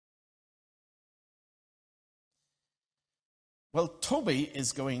Well, Toby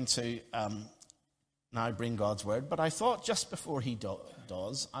is going to now bring God's word, but I thought just before he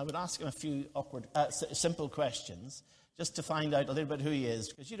does, I would ask him a few simple questions, just to find out a little bit who he is,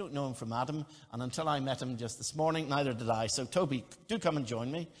 because you don't know him from Adam, and until I met him just this morning, neither did I. So, Toby, do come and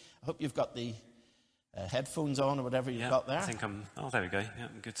join me. I hope you've got the headphones on or whatever you've got there. I think there we go. Yeah,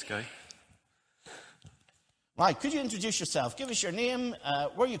 I'm good to go. Right, could you introduce yourself? Give us your name,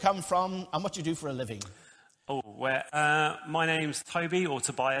 where you come from, and what you do for a living. My name's Toby, or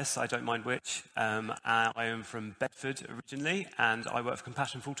Tobias, I don't mind which. I am from Bedford originally, and I work for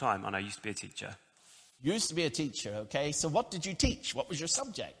Compassion full-time, and I used to be a teacher. Used to be a teacher, okay. So what did you teach? What was your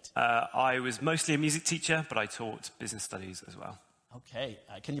subject? I was mostly a music teacher, but I taught business studies as well. Okay.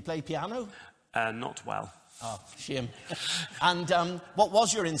 Can you play piano? Not well. Oh, shame. And what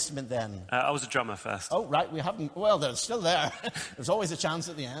was your instrument then? I was a drummer first. Oh, right. Well, they're still there. There's always a chance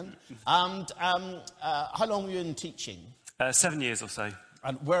at the end. And how long were you in teaching? 7 years or so.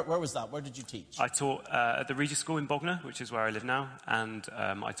 And where was that? Where did you teach? I taught at the Regis School in Bognor, which is where I live now, and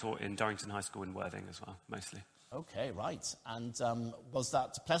I taught in Durrington High School in Worthing as well, mostly. Okay, right. And was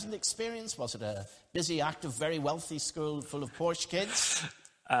that a pleasant experience? Was it a busy, active, very wealthy school full of Porsche kids?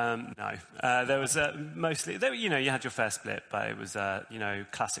 No. There was mostly, you had your fair split, but it was,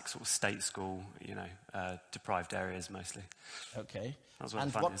 classic sort of state school, deprived areas mostly. Okay. That was where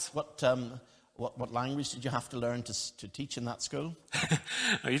and the fun is. What language did you have to learn to teach in that school?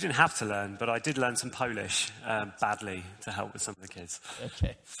 Well, you didn't have to learn, but I did learn some Polish badly to help with some of the kids.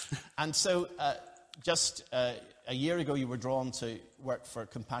 Okay. And so just a year ago you were drawn to work for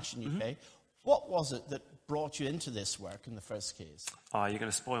Compassion UK. Mm-hmm. What was it that brought you into this work in the first case? Oh, you're going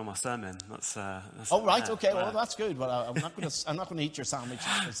to spoil my sermon. That's right, okay. Well, that's good. Well, I'm not going to eat your sandwich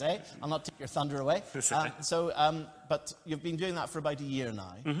per se. I'll not take your thunder away. But you've been doing that for about a year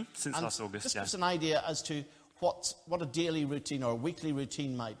now. Mm-hmm. Since last August. Just give us an idea as to what a daily routine or weekly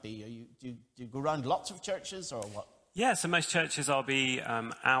routine might be. Do you go around lots of churches or what? Yeah. So most churches I'll be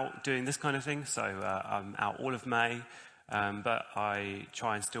out doing this kind of thing. So I'm out all of May. But I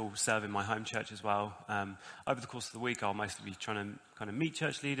try and still serve in my home church as well. Over the course of the week, I'll mostly be trying to kind of meet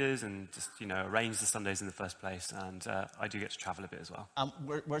church leaders and just, arrange the Sundays in the first place. And I do get to travel a bit as well.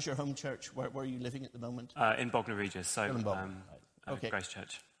 Where's your home church? Where are you living at the moment? In Bognor Regis, so okay. Grace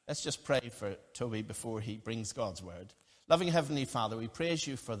Church. Let's just pray for Toby before he brings God's word. Loving Heavenly Father, we praise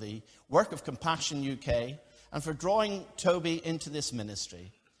you for the work of Compassion UK and for drawing Toby into this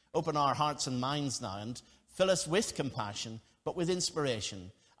ministry. Open our hearts and minds now and fill us with compassion, but with inspiration.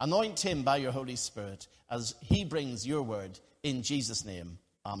 Anoint him by your Holy Spirit as he brings your word in Jesus' name.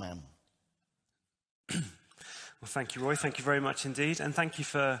 Amen. Well, thank you, Roy. Thank you very much indeed. And thank you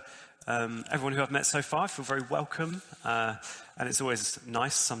for everyone who I've met so far. I feel very welcome. And it's always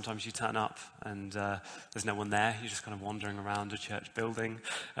nice. Sometimes you turn up and there's no one there. You're just kind of wandering around a church building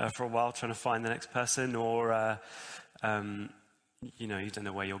for a while trying to find the next person, or you don't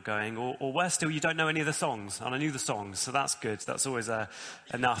know where you're going, or worse still, you don't know any of the songs. And I knew the songs, so that's good. That's always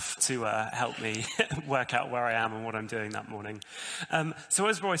enough to help me work out where I am and what I'm doing that morning. So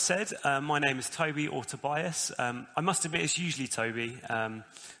as Roy said, my name is Toby, or Tobias. I must admit it's usually Toby.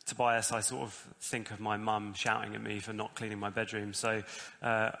 Tobias, I sort of think of my mum shouting at me for not cleaning my bedroom, so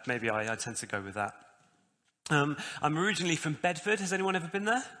maybe I tend to go with that. I'm originally from Bedford. Has anyone ever been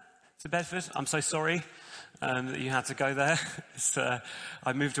there to Bedford? I'm so sorry that you had to go there.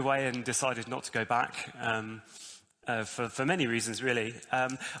 I moved away and decided not to go back for many reasons, really.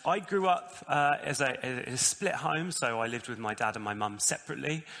 I grew up as a split home, so I lived with my dad and my mum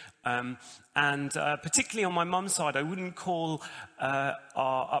separately. And particularly on my mum's side, I wouldn't call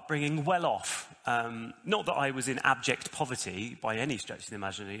our upbringing well off. Not that I was in abject poverty by any stretch of the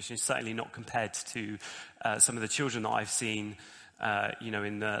imagination, certainly not compared to some of the children that I've seen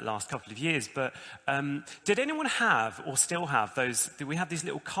in the last couple of years. But did anyone have, or still have, did we have these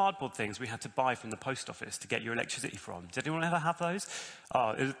little cardboard things we had to buy from the post office to get your electricity from? Did anyone ever have those?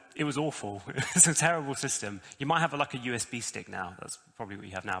 Oh, it was awful. It's a terrible system. You might have like a USB stick now. That's probably what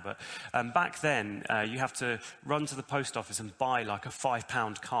you have now. But back then, you have to run to the post office and buy like a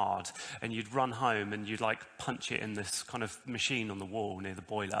 £5 card, and you'd run home and you'd like punch it in this kind of machine on the wall near the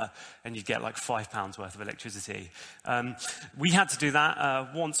boiler, and you'd get like £5 worth of electricity. We had to do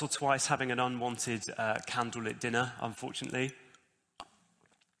that once or twice, having an unwanted candlelit dinner, unfortunately,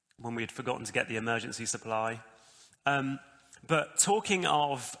 when we had forgotten to get the emergency supply. But talking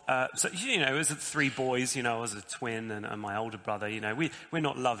of, as three boys, I was a twin and my older brother, we're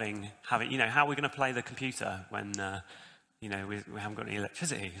not loving having, how are we going to play the computer when, we haven't got any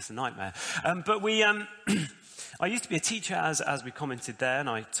electricity? It's a nightmare. But I used to be a teacher, as we commented there, and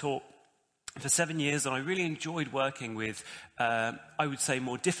I taught for 7 years, and I really enjoyed working with, I would say,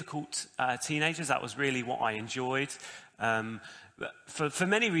 more difficult teenagers. That was really what I enjoyed. For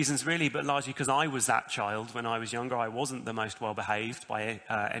many reasons, really, but largely because I was that child when I was younger. I wasn't the most well-behaved by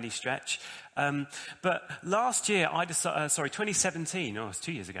any stretch. But last year, 2017, it's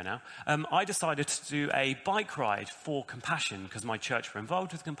 2 years ago now, I decided to do a bike ride for Compassion because my church were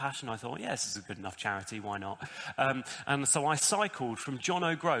involved with Compassion. I thought, this is a good enough charity, why not? And so I cycled from John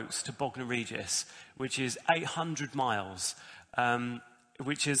O'Groats to Bognor Regis, which is 800 miles,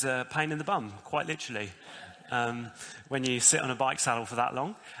 which is a pain in the bum, quite literally. When you sit on a bike saddle for that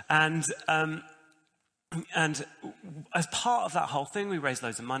long. And as part of that whole thing, we raised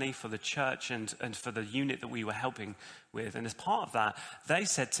loads of money for the church and for the unit that we were helping with. And as part of that, they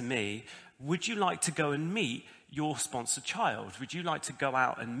said to me, would you like to go and meet your sponsored child? Would you like to go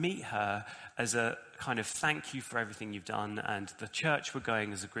out and meet her as a kind of thank you for everything you've done? And the church were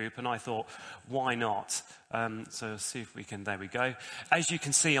going as a group, and I thought, why not? So see if we can, there we go. As you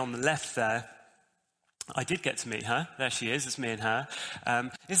can see on the left there, I did get to meet her. There she is. It's me and her.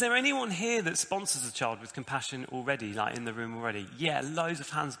 Is there anyone here that sponsors a child with Compassion already, like in the room already? Yeah, loads of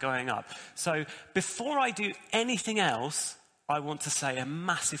hands going up. So before I do anything else, I want to say a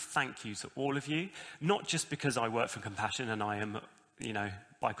massive thank you to all of you, not just because I work for Compassion and I am,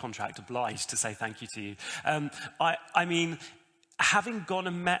 by contract obliged to say thank you to you. I mean, having gone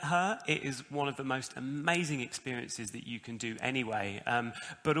and met her, it is one of the most amazing experiences that you can do anyway.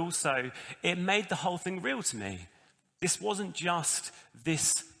 But also, it made the whole thing real to me. This wasn't just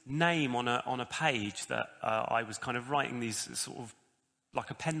this name on a page that I was kind of writing these sort of like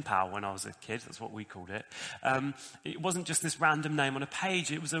a pen pal when I was a kid. That's what we called it. It wasn't just this random name on a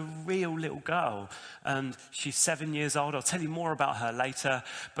page. It was a real little girl. And she's 7 years old. I'll tell you more about her later.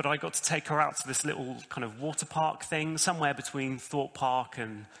 But I got to take her out to this little kind of water park thing, somewhere between Thorpe Park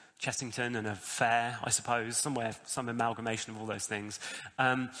and Chessington and a fair, I suppose, some amalgamation of all those things.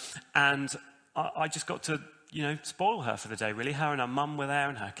 And I just got to spoil her for the day, really. Her and her mum were there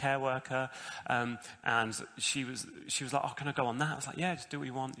and her care worker. And she was like, can I go on that? I was like, yeah, just do what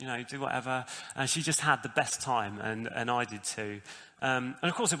you want, do whatever. And she just had the best time, and I did too. And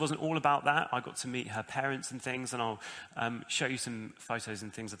of course, it wasn't all about that. I got to meet her parents and things, and I'll show you some photos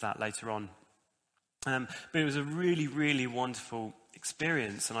and things of that later on. But it was a really, really wonderful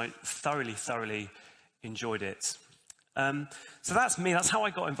experience, and I thoroughly enjoyed it. So that's me. That's how I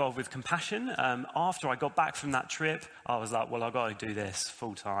got involved with Compassion. After I got back from that trip, I was like, well, I've got to do this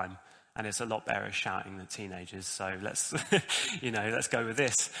full time. And it's a lot better at shouting than teenagers. So let's, let's go with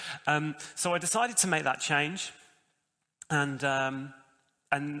this. So I decided to make that change and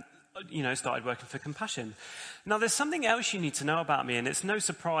started working for Compassion. Now, there's something else you need to know about me, and it's no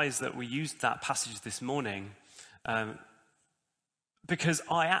surprise that we used that passage this morning. Because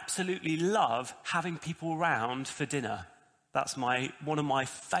I absolutely love having people round for dinner. That's one of my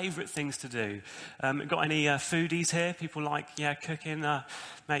favourite things to do. Got any foodies here? People like, cooking?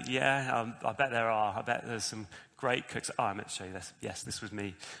 Mate, I bet there are. I bet there's some great cooks. Oh, I meant to show you this. Yes, this was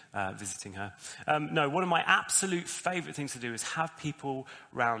me visiting her. No, one of my absolute favourite things to do is have people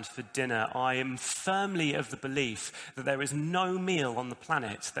round for dinner. I am firmly of the belief that there is no meal on the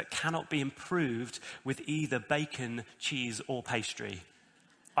planet that cannot be improved with either bacon, cheese, or pastry.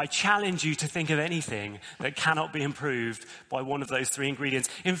 I challenge you to think of anything that cannot be improved by one of those three ingredients.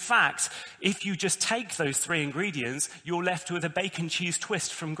 In fact, if you just take those three ingredients, you're left with a bacon cheese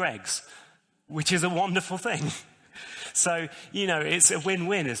twist from Greggs, which is a wonderful thing. So, it's a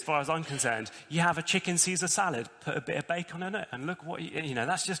win-win as far as I'm concerned. You have a chicken Caesar salad, put a bit of bacon on it, and look what,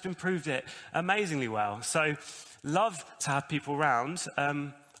 that's just improved it amazingly well. So, love to have people round.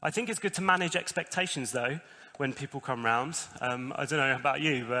 I think it's good to manage expectations, though, when people come round. I don't know about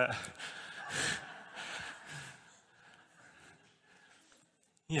you, but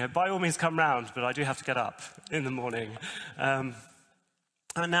by all means come round, but I do have to get up in the morning.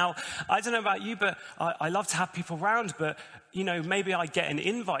 And now, I don't know about you, but I love to have people round, but, maybe I get an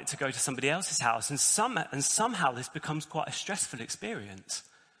invite to go to somebody else's house, and somehow this becomes quite a stressful experience.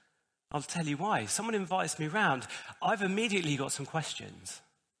 I'll tell you why. Someone invites me round, I've immediately got some questions.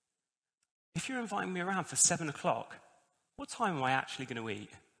 If you're inviting me around for 7 o'clock, what time am I actually going to eat?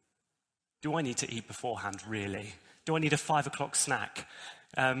 Do I need to eat beforehand, really? Do I need a 5 o'clock snack?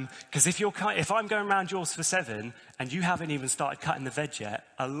 Because if I'm going around yours for 7 and you haven't even started cutting the veg yet,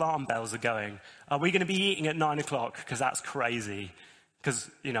 alarm bells are going. Are we going to be eating at 9 o'clock? Because that's crazy.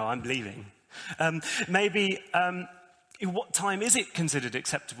 Because, I'm leaving. What time is it considered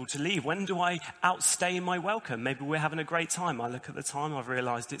acceptable to leave? When do I outstay my welcome? Maybe we're having a great time. I look at the time, I've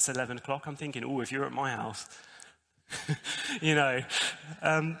realised it's 11 o'clock. I'm thinking, if you're at my house.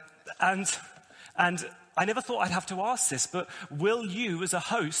 And I never thought I'd have to ask this, but will you as a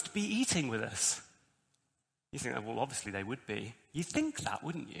host be eating with us? You think, well, obviously they would be. You'd think that,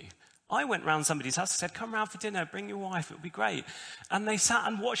 wouldn't you? I went round somebody's house and said, come round for dinner, bring your wife, it would be great. And they sat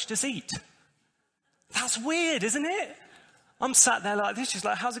and watched us eat. That's weird, isn't it? I'm sat there like this, she's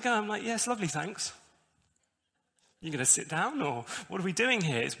like, how's it going? I'm like, yes, lovely, thanks. You going to sit down, or what are we doing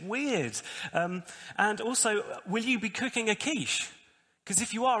here? It's weird. And also, will you be cooking a quiche? Because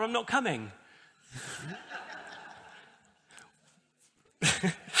if you are, I'm not coming.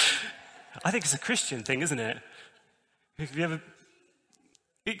 I think it's a Christian thing, isn't it? Have you ever...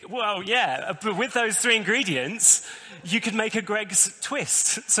 Well, yeah, but with those 3 ingredients, you could make a Greg's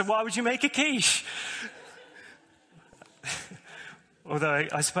twist. So why would you make a quiche? Although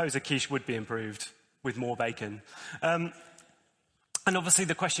I suppose a quiche would be improved with more bacon. And obviously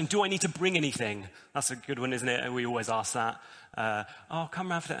the question, do I need to bring anything? That's a good one, isn't it? We always ask that.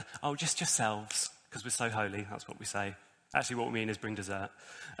 Come round for that. Oh, just yourselves, because we're so holy. That's what we say. Actually, what we mean is bring dessert.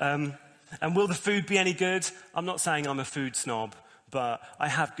 And will the food be any good? I'm not saying I'm a food snob, but I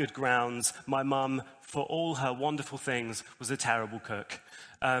have good grounds. My mum, for all her wonderful things, was a terrible cook.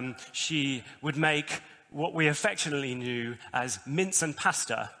 She would make what we affectionately knew as mince and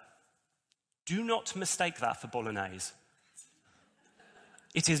pasta. Do not mistake that for bolognese.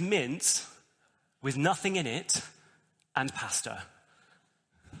 It is mince with nothing in it and pasta.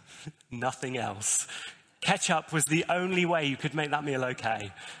 Nothing else. Ketchup was the only way you could make that meal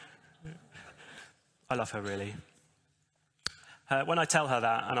okay. I love her, really. When I tell her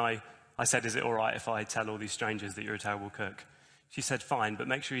that, and I said, is it all right if I tell all these strangers that you're a terrible cook? She said, fine, but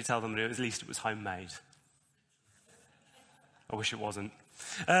make sure you tell them that at least it was homemade. I wish it wasn't.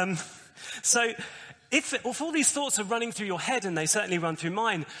 So if all these thoughts are running through your head, and they certainly run through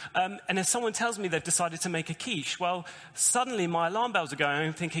mine, and if someone tells me they've decided to make a quiche, well, suddenly my alarm bells are going, and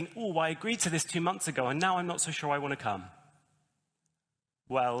I'm thinking, oh, I agreed to this 2 months ago, and now I'm not so sure I want to come.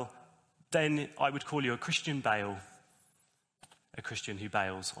 Well, then I would call you a Christian Bale. A Christian who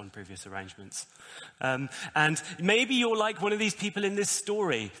bails on previous arrangements. And maybe you're like one of these people in this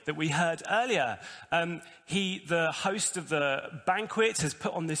story that we heard earlier. The host of the banquet has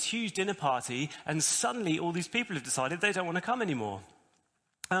put on this huge dinner party, and suddenly all these people have decided they don't want to come anymore.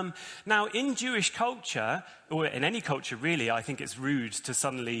 Now, in Jewish culture, or in any culture really, I think it's rude to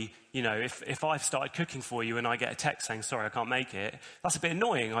suddenly, if I've started cooking for you and I get a text saying, sorry, I can't make it, that's a bit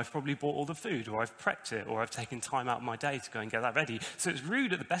annoying. I've probably bought all the food, or I've prepped it, or I've taken time out of my day to go and get that ready. So it's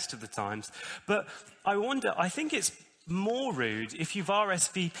rude at the best of the times. But I think it's more rude if you've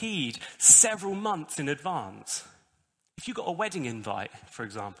RSVP'd several months in advance. If you got a wedding invite, for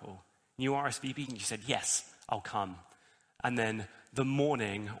example, and you RSVP'd and you said, yes, I'll come. And then the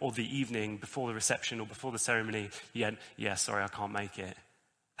morning or the evening before the reception or before the ceremony, sorry, I can't make it.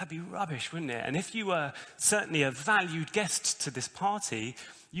 That'd be rubbish, wouldn't it? And if you were certainly a valued guest to this party,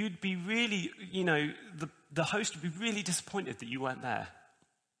 you'd be really, the host would be really disappointed that you weren't there.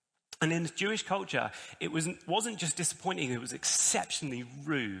 And in Jewish culture, it wasn't just disappointing, it was exceptionally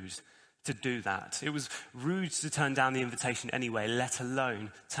rude to do that. It was rude to turn down the invitation anyway, let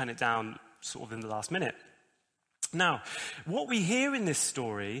alone turn it down sort of in the last minute. Now, what we hear in this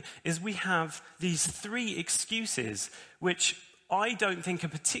story is we have these 3 excuses, which I don't think are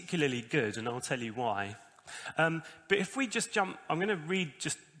particularly good, and I'll tell you why. But if we just jump, I'm going to read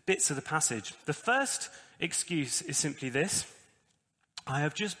just bits of the passage. The first excuse is simply this: I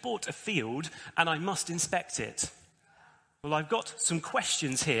have just bought a field and I must inspect it. Well, I've got some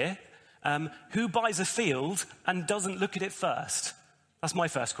questions here. Who buys a field and doesn't look at it first? That's my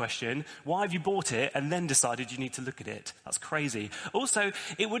first question. Why have you bought it and then decided you need to look at it? That's crazy. Also,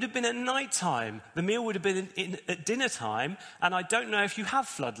 it would have been at night time. The meal would have been at dinner time. And I don't know if you have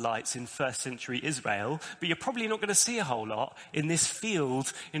floodlights in first century Israel, but you're probably not going to see a whole lot in this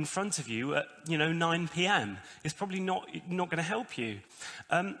field in front of you at, 9 p.m. It's probably not going to help you.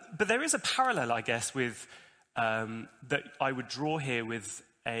 But there is a parallel, I guess, with that I would draw here with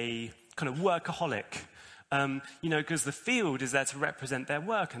a kind of workaholic. Because the field is there to represent their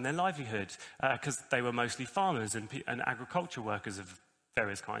work and their livelihood, because they were mostly farmers and agriculture workers of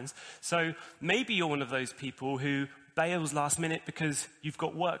various kinds. So maybe you're one of those people who bails last minute because you've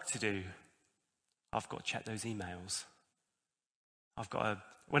got work to do. I've got to check those emails.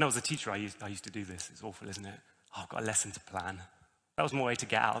 When I was a teacher, I used to do this. It's awful, isn't it? I've got a lesson to plan. That was my way to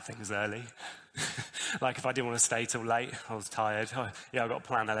get out of things early. Like if I didn't want to stay till late, I was tired. I've got to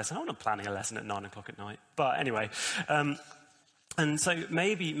plan a lesson. I'm not planning a lesson at 9 o'clock at night. But anyway, and so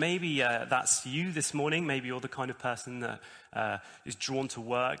maybe that's you this morning. Maybe you're the kind of person that is drawn to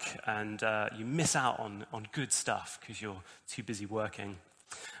work and you miss out on good stuff because you're too busy working.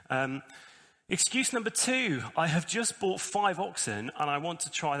 Excuse number 2, I have just bought 5 oxen and I want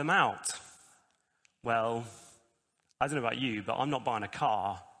to try them out. Well, I don't know about you, but I'm not buying a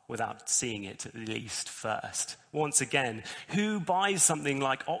car without seeing it at least first. Once again, who buys something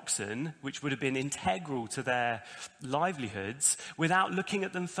like oxen, which would have been integral to their livelihoods, without looking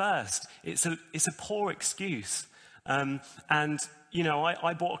at them first? It's a poor excuse. I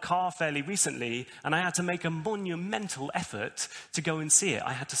bought a car fairly recently, and I had to make a monumental effort to go and see it.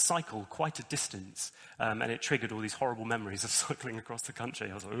 I had to cycle quite a distance, and it triggered all these horrible memories of cycling across the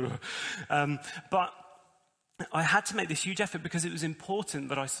country. I was like, ugh. But I had to make this huge effort because it was important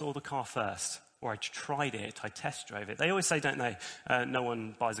that I saw the car first, or I tried it, I test drove it. They always say, don't they, no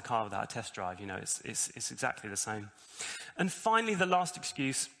one buys a car without a test drive. It's exactly the same. And finally, the last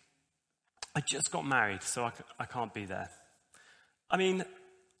excuse, I just got married, so I can't be there. I mean,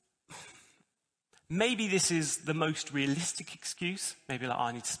 maybe this is the most realistic excuse. Maybe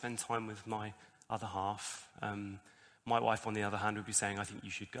I need to spend time with my other half. My wife, on the other hand, would be saying, I think you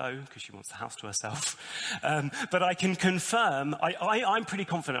should go because she wants the house to herself. But I can confirm, I'm pretty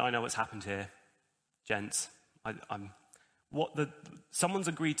confident I know what's happened here, gents. Someone's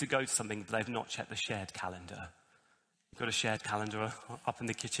agreed to go to something, but they've not checked the shared calendar. You've got a shared calendar up in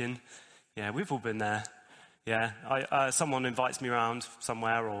the kitchen. Yeah, we've all been there. Yeah, someone invites me around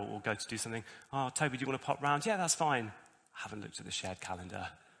somewhere or go to do something. Oh, Toby, do you want to pop round? Yeah, that's fine. I haven't looked at the shared calendar.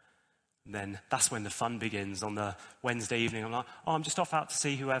 And then that's when the fun begins on the Wednesday evening. I'm like, I'm just off out to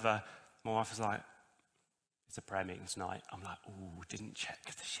see whoever. My wife was like, it's a prayer meeting tonight. I'm like, didn't check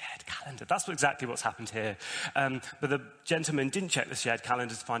the shared calendar. That's exactly what's happened here. But the gentleman didn't check the shared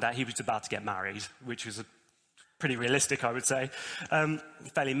calendar to find out he was about to get married, which was pretty realistic, I would say.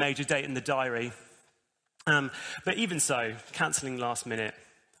 Fairly major date in the diary. But even so, cancelling last minute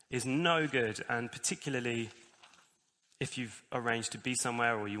is no good, and particularly if you've arranged to be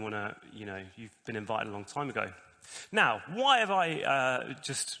somewhere or you've been invited a long time ago. Now, why have I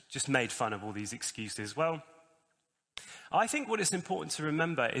just made fun of all these excuses? Well, I think what is important to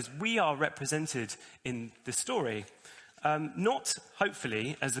remember is we are represented in the story, not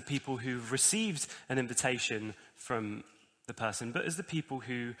hopefully as the people who've received an invitation from the person, but as the people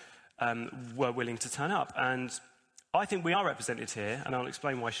who were willing to turn up. And I think we are represented here, and I'll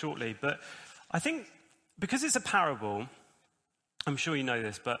explain why shortly. But I think because it's a parable, I'm sure you know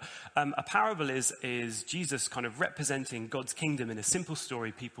this, but a parable is Jesus kind of representing God's kingdom in a simple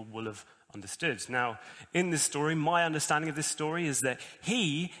story people will have understood. Now, in this story, my understanding of this story is that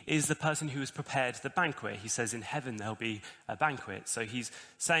he is the person who has prepared the banquet. He says in heaven there'll be a banquet. So he's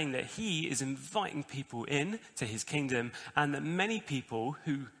saying that he is inviting people in to his kingdom, and that many people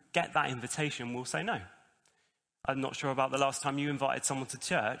who get that invitation will say no. I'm not sure about the last time you invited someone to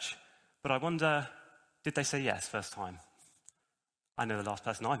church, but I wonder, did they say yes first time? I know the last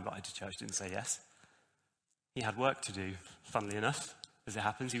person I invited to church didn't say yes. He had work to do, funnily enough. As it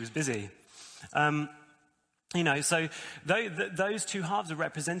happens, he was busy. So those two halves are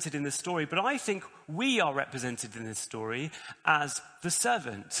represented in this story, but I think we are represented in this story as the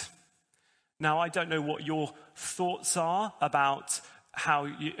servant. Now, I don't know what your thoughts are about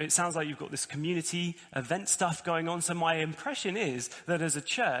it sounds like you've got this community event stuff going on. So my impression is that as a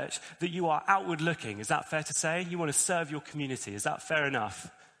church, that you are outward looking. Is that fair to say? You want to serve your community. Is that fair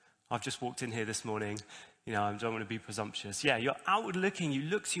enough? I've just walked in here this morning. I don't want to be presumptuous. Yeah, you're outward looking. You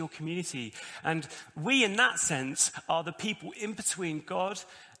look to your community. And we, in that sense, are the people in between God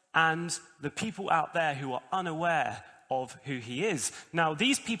and the people out there who are unaware of who he is. Now,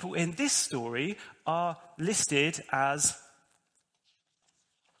 these people in this story are listed as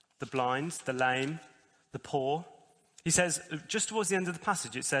the blind, the lame, the poor. He says, just towards the end of the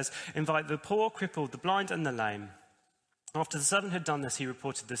passage, it says, invite the poor, crippled, the blind, and the lame. After the servant had done this, he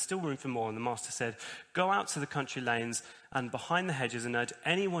reported, there's still room for more. And the master said, go out to the country lanes and behind the hedges and urge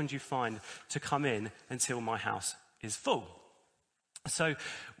anyone you find to come in until my house is full. So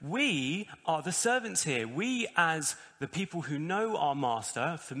we are the servants here. We, as the people who know our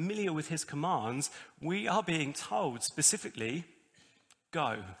master, familiar with his commands, we are being told specifically,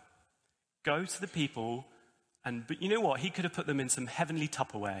 go. Go to the people, but you know what? He could have put them in some heavenly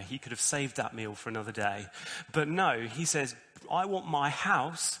Tupperware. He could have saved that meal for another day. But no, he says, I want my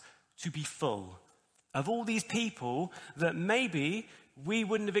house to be full of all these people that maybe we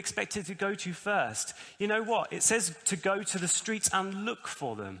wouldn't have expected to go to first. You know what? It says to go to the streets and look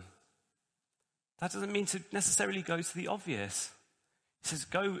for them. That doesn't mean to necessarily go to the obvious. He says,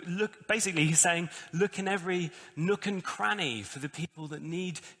 go look. Basically, he's saying, look in every nook and cranny for the people that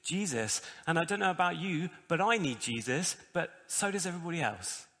need Jesus. And I don't know about you, but I need Jesus, but so does everybody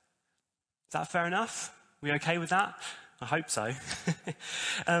else. Is that fair enough? We okay with that? I hope so.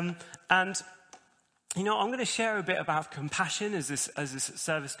 And, I'm going to share a bit about compassion as this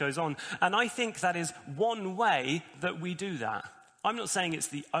service goes on. And I think that is one way that we do that. I'm not saying it's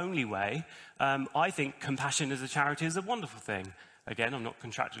the only way. I think compassion as a charity is a wonderful thing. Again, I'm not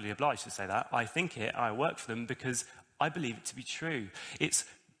contractually obliged to say that. I think it, I work for them because I believe it to be true. It's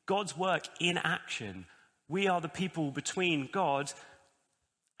God's work in action. We are the people between God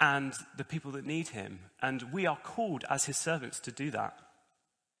and the people that need him. And we are called as his servants to do that.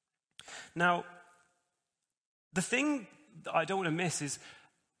 Now, the thing that I don't want to miss is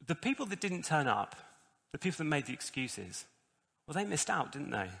the people that didn't turn up, the people that made the excuses, well, they missed out, didn't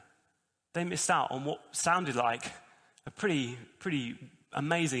they? They missed out on what sounded like a pretty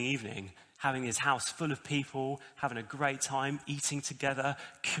amazing evening, having his house full of people, having a great time, eating together,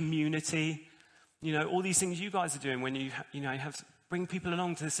 community. All these things you guys are doing when you bring people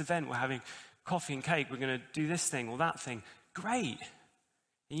along to this event. We're having coffee and cake. We're going to do this thing or that thing. Great.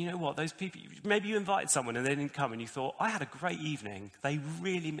 And you know what? Those people, maybe you invited someone and they didn't come and you thought, I had a great evening. They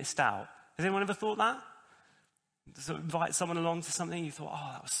really missed out. Has anyone ever thought that? So invite someone along to something, you thought,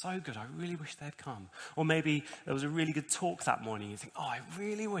 that was so good, I really wish they'd come. Or maybe there was a really good talk that morning, you think, I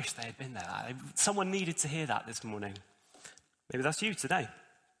really wish they had been there. Someone needed to hear that this morning. Maybe that's you today.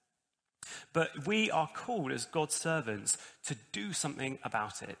 But we are called as God's servants to do something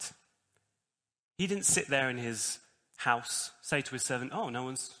about it. He didn't sit there in his house, say to his servant, no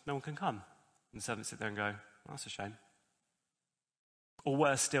one can come. And the servant sit there and go, that's a shame. Or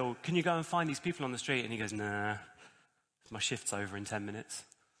worse still, can you go and find these people on the street? And he goes, nah, my shift's over in 10 minutes.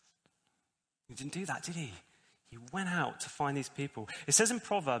 He didn't do that, did he? He went out to find these people. It says in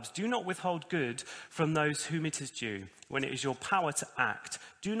Proverbs, do not withhold good from those whom it is due, when it is your power to act.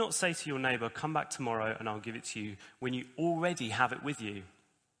 Do not say to your neighbor, come back tomorrow and I'll give it to you, when you already have it with you.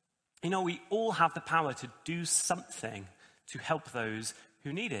 We all have the power to do something to help those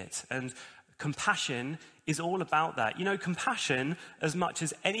who need it. And compassion is all about that. Compassion, as much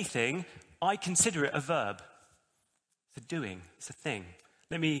as anything, I consider it a verb. It's a doing, it's a thing.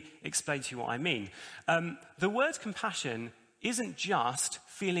 Let me explain to you what I mean. The word compassion isn't just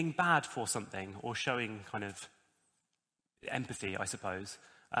feeling bad for something or showing kind of empathy, I suppose.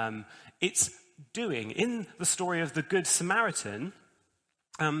 It's doing. In the story of the Good Samaritan,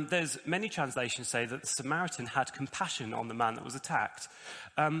 there's many translations say that the Samaritan had compassion on the man that was attacked.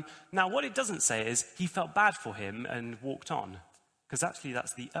 Now, what it doesn't say is he felt bad for him and walked on. Because actually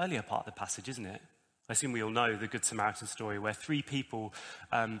that's the earlier part of the passage, isn't it? I assume we all know the Good Samaritan story where 3 people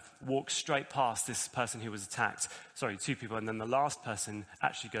walk straight past this person who was attacked. 2 people, and then the last person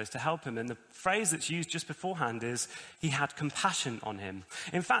actually goes to help him. And the phrase that's used just beforehand is, he had compassion on him.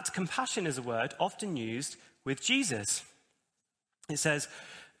 In fact, compassion is a word often used with Jesus. It says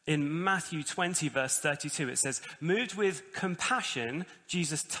in Matthew 20, verse 32, it says, moved with compassion,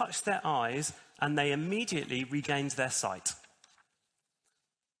 Jesus touched their eyes and they immediately regained their sight.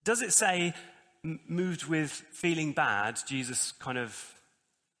 Does it say, moved with feeling bad, Jesus kind of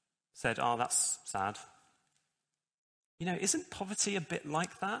said, that's sad? Isn't poverty a bit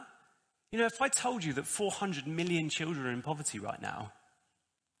like that? If I told you that 400 million children are in poverty right now,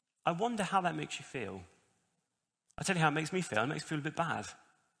 I wonder how that makes you feel. I'll tell you how it makes me feel. It makes me feel a bit bad.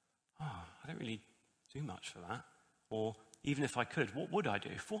 I don't really do much for that. Or even if I could, what would I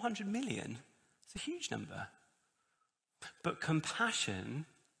do? 400 million? It's a huge number. But compassion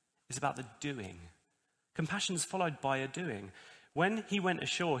is about the doing. Compassion is followed by a doing. When he went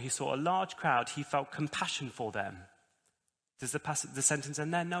ashore, he saw a large crowd. He felt compassion for them. Does the sentence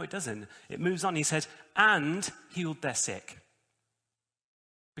end there? No, it doesn't. It moves on. He said, and healed their sick.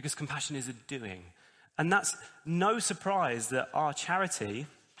 Because compassion is a doing. And that's no surprise that our charity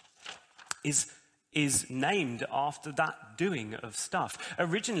is named after that doing of stuff.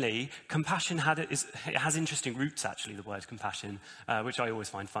 Originally, compassion has interesting roots, actually, the word compassion, which I always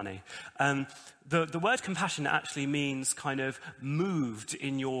find funny. The word compassion actually means kind of moved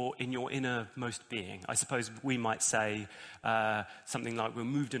in your innermost being. I suppose we might say something like we're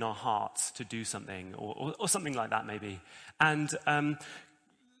moved in our hearts to do something, or something like that maybe. And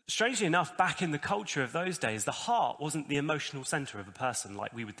strangely enough, back in the culture of those days, the heart wasn't the emotional center of a person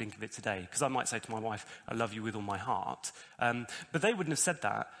like we would think of it today. Because I might say to my wife, I love you with all my heart. But they wouldn't have said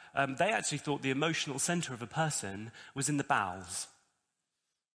that. They actually thought the emotional center of a person was in the bowels.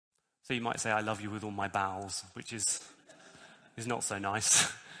 So you might say, I love you with all my bowels, which is not so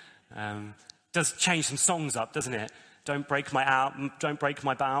nice. Does change some songs up, doesn't it? Don't break my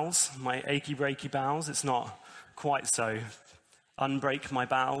bowels, my achy breaky bowels. It's not quite so unbreak my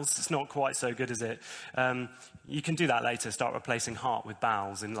bowels. It's not quite so good, is it? You can do that later, start replacing heart with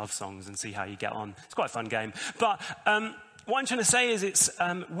bowels in love songs and see how you get on. It's quite a fun game. But what I'm trying to say is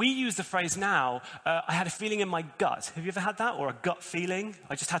we use the phrase now, I had a feeling in my gut. Have you ever had that? Or a gut feeling?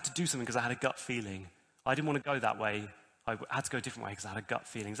 I just had to do something because I had a gut feeling. I didn't want to go that way. I had to go a different way because I had a gut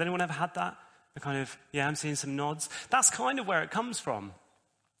feeling. Has anyone ever had that? A kind of, yeah, I'm seeing some nods. That's kind of where it comes from.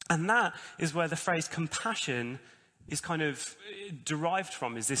 And that is where the phrase compassion is kind of derived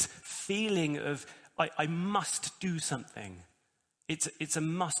from, is this feeling of, I must do something. It's a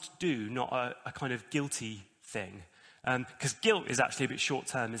must do, not a kind of guilty thing. Because guilt is actually a bit short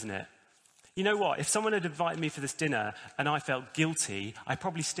term, isn't it? You know what? If someone had invited me for this dinner and I felt guilty, I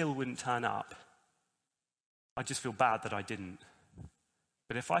probably still wouldn't turn up. I'd just feel bad that I didn't.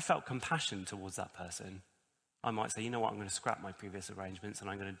 But if I felt compassion towards that person, I might say, you know what, I'm going to scrap my previous arrangements and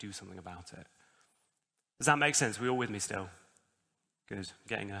I'm going to do something about it. Does that make sense? Are we all with me still? Good.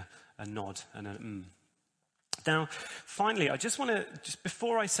 Getting a nod and a Now, finally, I just want to, just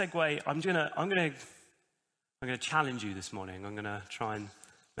before I segue, I'm going to challenge you this morning. I'm going to try and,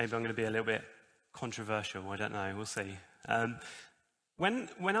 maybe I'm going to be a little bit controversial. I don't know. We'll see.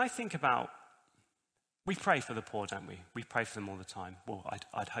 When I think about, we pray for the poor, don't we? We pray for them all the time. Well,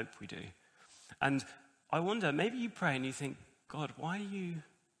 I'd hope we do. And I wonder, maybe you pray and you think, God, why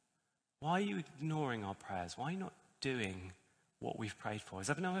are you ignoring our prayers? Why are you not doing what we've prayed for? Has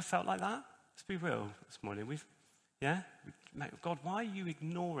anyone ever felt like that? Let's be real this morning. God, why are you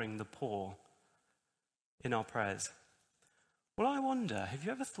ignoring the poor in our prayers? Well, I wonder, have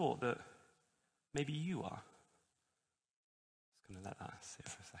you ever thought that maybe you are? I'm just going to let that sit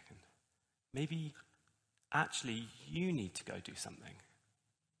for a second. Maybe actually you need to go do something.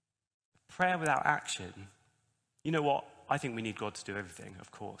 Prayer without action. You know what? I think we need God to do everything,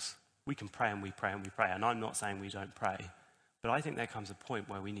 of course. We can pray and we pray and we pray. And I'm not saying we don't pray. But I think there comes a point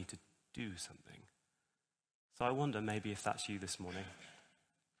where we need to do something. So I wonder maybe if that's you this morning.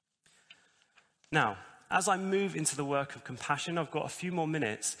 Now, as I move into the work of compassion, I've got a few more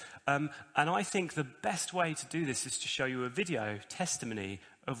minutes. And I think the best way to do this is to show you a video testimony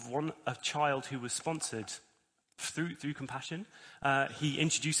of a child who was sponsored through compassion. He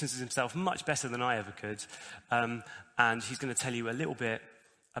introduces himself much better than I ever could. And he's going to tell you a little bit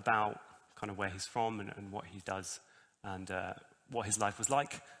about kind of where he's from and what he does and what his life was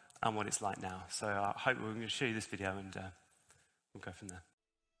like and what it's like now. So I hope we're going to show you this video and we'll go from there.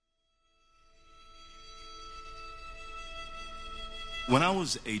 When I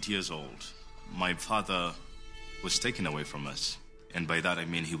was 8 years old, my father was taken away from us. And by that I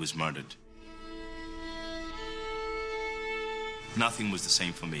mean he was murdered. Nothing was the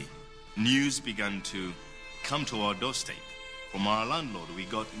same for me. News began to come to our doorstep. From our landlord, we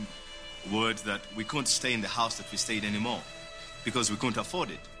got word that we couldn't stay in the house that we stayed anymore because we couldn't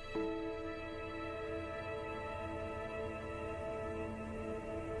afford it.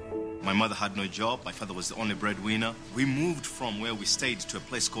 My mother had no job. My father was the only breadwinner. We moved from where we stayed to a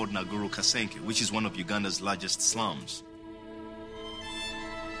place called Naguru Kasenke, which is one of Uganda's largest slums.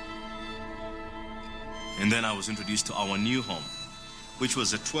 And then I was introduced to our new home, which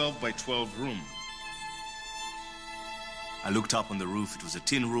was a 12 by 12 room. I looked up on the roof. It was a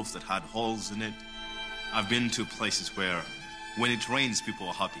tin roof that had holes in it. I've been to places where when it rains, people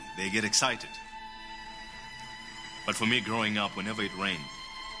are happy. They get excited. But for me, growing up, whenever it rained,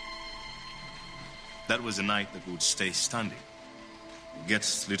 that was a night that we would stay standing.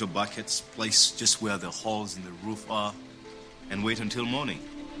 Get little buckets, place just where the holes in the roof are, and wait until morning.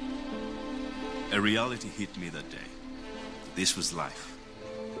 A reality hit me that day. This was life.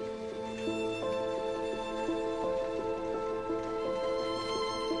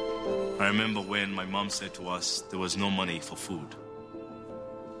 I remember when my mom said to us there was no money for food.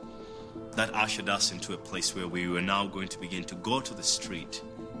 That ushered us into a place where we were now going to begin to go to the street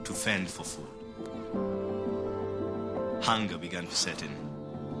to fend for food. Hunger began to set in.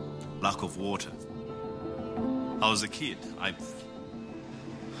 Lack of water. I was a kid. I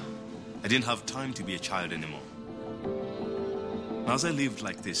didn't have time to be a child anymore. As I lived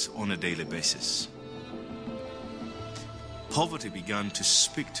like this on a daily basis, poverty began to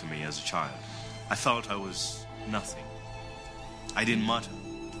speak to me as a child. I felt I was nothing. I didn't matter.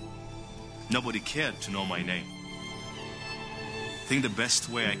 Nobody cared to know my name. I think the best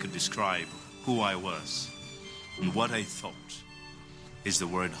way I could describe who I was and what I thought is the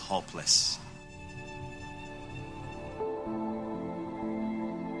word hopeless.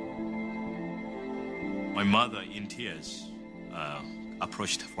 My mother, in tears,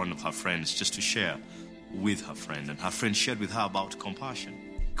 approached one of her friends just to share with her friend, and her friend shared with her about compassion.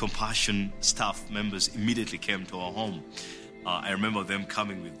 Compassion staff members immediately came to our home. I remember them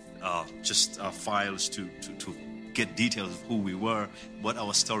coming with just files to get details of who we were, what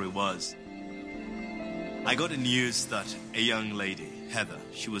our story was. I got the news that a young lady, Heather,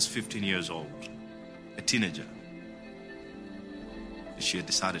 she was 15 years old, a teenager. She had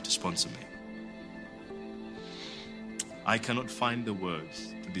decided to sponsor me. I cannot find the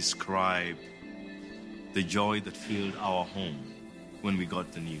words to describe the joy that filled our home when we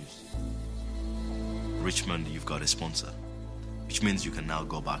got the news. Richmond, you've got a sponsor, which means you can now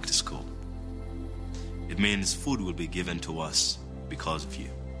go back to school. It means food will be given to us because of you.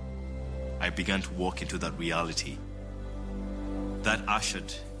 I began to walk into that reality. That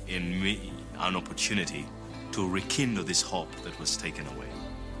ushered in me an opportunity to rekindle this hope that was taken away.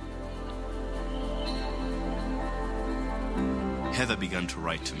 Heather began to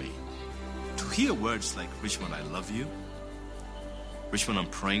write to me. To hear words like, Richmond, I love you. Richmond, I'm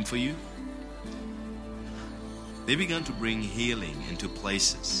praying for you. They began to bring healing into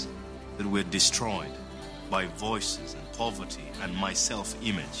places that were destroyed by voices and poverty and my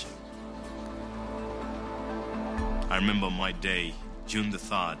self-image. I remember my day, June the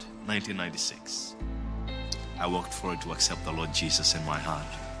 3rd, 1996. I walked forward to accept the Lord Jesus in my heart.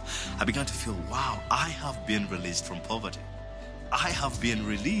 I began to feel, wow, I have been released from poverty. I have been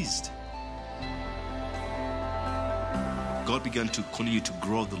released. God began to continue to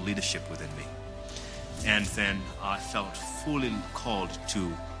grow the leadership within me. And then I felt fully called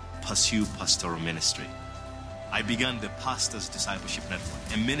to pursue pastoral ministry. I began the Pastors Discipleship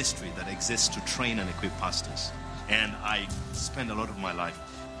Network, a ministry that exists to train and equip pastors. And I spend a lot of my life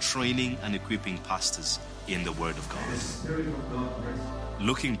training and equipping pastors in the Word of God.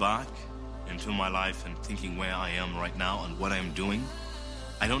 Looking back into my life and thinking where I am right now and what I am doing,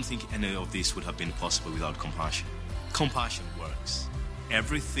 I don't think any of this would have been possible without compassion. Compassion works.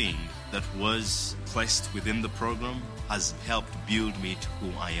 Everything that was placed within the program has helped build me to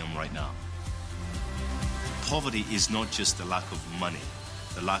who I am right now. Poverty is not just the lack of money,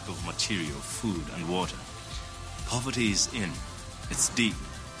 the lack of material, food and water. Poverty is in. It's deep.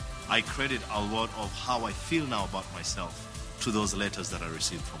 I credit a lot of how I feel now about myself to those letters that I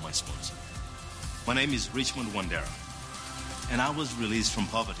received from my sponsor. My name is Richmond Wandera, and I was released from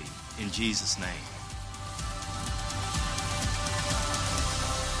poverty in Jesus' name.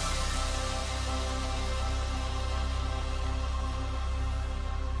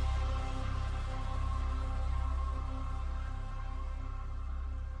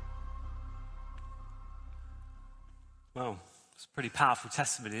 Well, it's a pretty powerful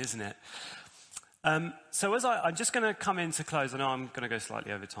testimony, isn't it? So I'm just going to come in to close. I know I'm going to go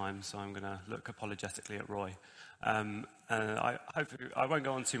slightly over time, so I'm going to look apologetically at Roy. I hope I won't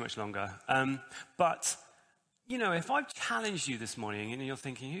go on too much longer. But, you know, if I've challenged you this morning and you're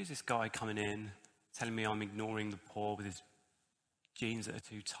thinking, who's this guy coming in telling me I'm ignoring the poor with his jeans that are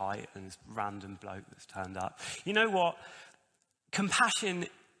too tight and this random bloke that's turned up. You know what? Compassion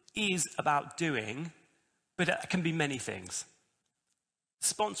is about doing, but it can be many things.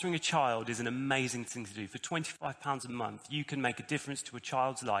 Sponsoring a child is an amazing thing to do. For £25 a month, you can make a difference to a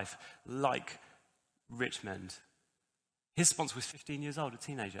child's life like Richmond. His sponsor was 15 years old, a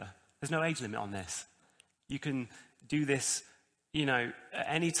teenager. There's no age limit on this. You can do this, you know, at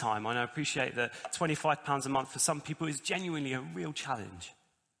any time. And I appreciate that £25 a month for some people is genuinely a real challenge.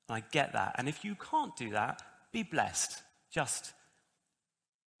 And I get that. And if you can't do that, be blessed. Just,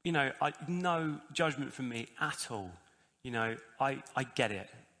 you know, no judgment from me at all. You know, I get it.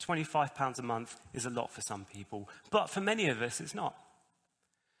 £25 a month is a lot for some people, but for many of us, it's not.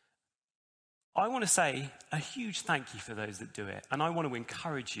 I want to say a huge thank you for those that do it, and I want to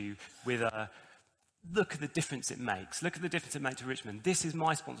encourage you with a look at the difference it makes. Look at the difference it made to Richmond. This is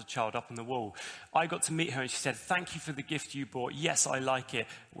my sponsored child up on the wall. I got to meet her, and she said, "Thank you for the gift you brought. Yes, I like it.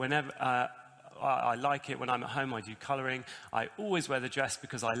 Whenever I like it when I'm at home, I do colouring. I always wear the dress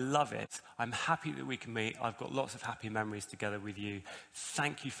because I love it. I'm happy that we can meet. I've got lots of happy memories together with you.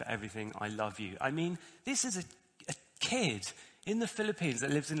 Thank you for everything. I love you." I mean, this is a kid in the Philippines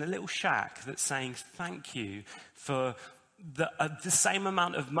that lives in a little shack that's saying thank you for the same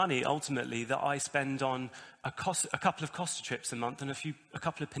amount of money, ultimately, that I spend on a couple of Costa trips a month and a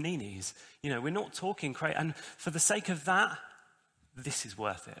couple of paninis. You know, we're not talking crazy. And for the sake of that, this is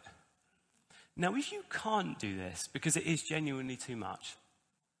worth it. Now, if you can't do this because it is genuinely too much,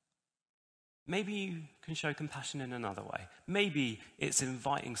 maybe you can show compassion in another way. Maybe it's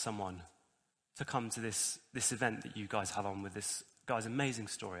inviting someone to come to this event that you guys have on with this guy's amazing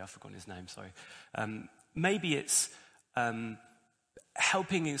story. I've forgotten his name, sorry. Maybe it's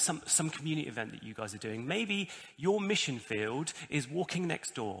helping in some community event that you guys are doing. Maybe your mission field is walking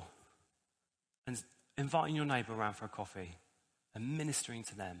next door and inviting your neighbour around for a coffee. and ministering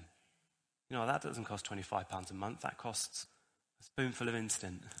to them. You know, that doesn't cost £25 a month. That costs a spoonful of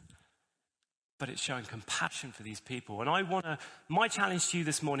instant. But it's showing compassion for these people. And my challenge to you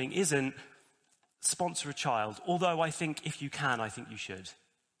this morning isn't sponsor a child, although I think if you can, I think you should.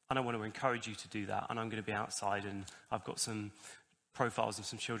 And I want to encourage you to do that. And I'm going to be outside and I've got some profiles of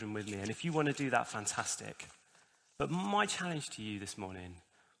some children with me. And if you want to do that, fantastic. But my challenge to you this morning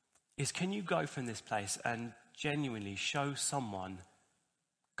is, can you go from this place and genuinely show someone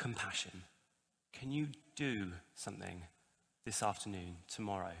compassion? Can you do something this afternoon,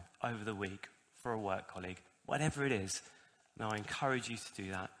 tomorrow, over the week, for a work colleague, whatever it is? And I encourage you to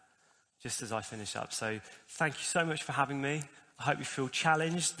do that just as I finish up. So thank you so much for having me. I hope you feel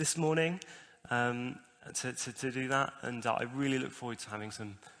challenged this morning to do that. And I really look forward to having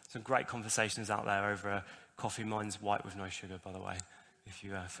some great conversations out there over a coffee. Mine's white with no sugar, by the way, if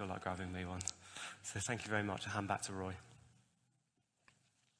you feel like grabbing me one. So thank you very much. I'll hand back to Roy.